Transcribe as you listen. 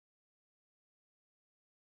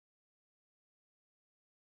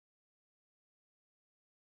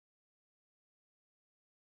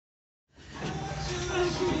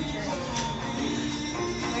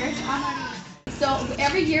So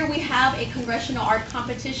every year we have a Congressional Art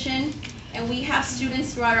Competition, and we have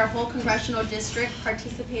students throughout our whole Congressional District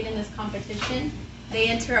participate in this competition. They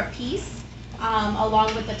enter a piece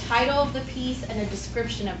along with the title of the piece and a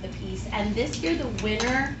description of the piece. And this year the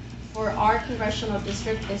winner for our Congressional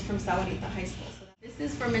District is from Sahuarita High School. So this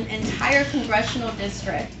is from an entire Congressional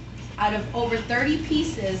District. Out of over 30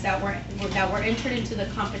 pieces that were entered into the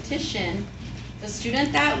competition, the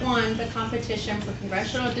student that won the competition for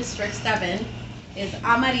Congressional District 7 is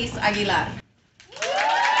Amaris Aguilar.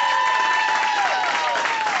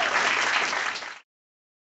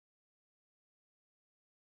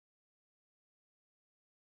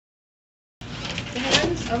 The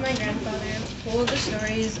hands of my grandfather hold the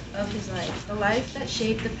stories of his life, the life that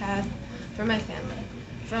shaped the path for my family.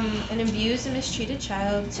 From an abused and mistreated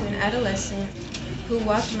child to an adolescent who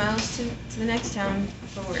walked miles to the next town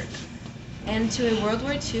for work, and to a World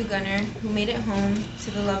War II gunner who made it home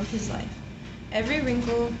to the love of his life. Every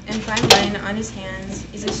wrinkle and fine line on his hands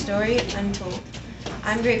is a story untold.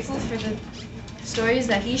 I'm grateful for the stories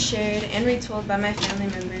that he shared and retold by my family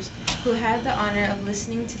members who had the honor of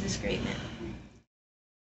listening to this great man.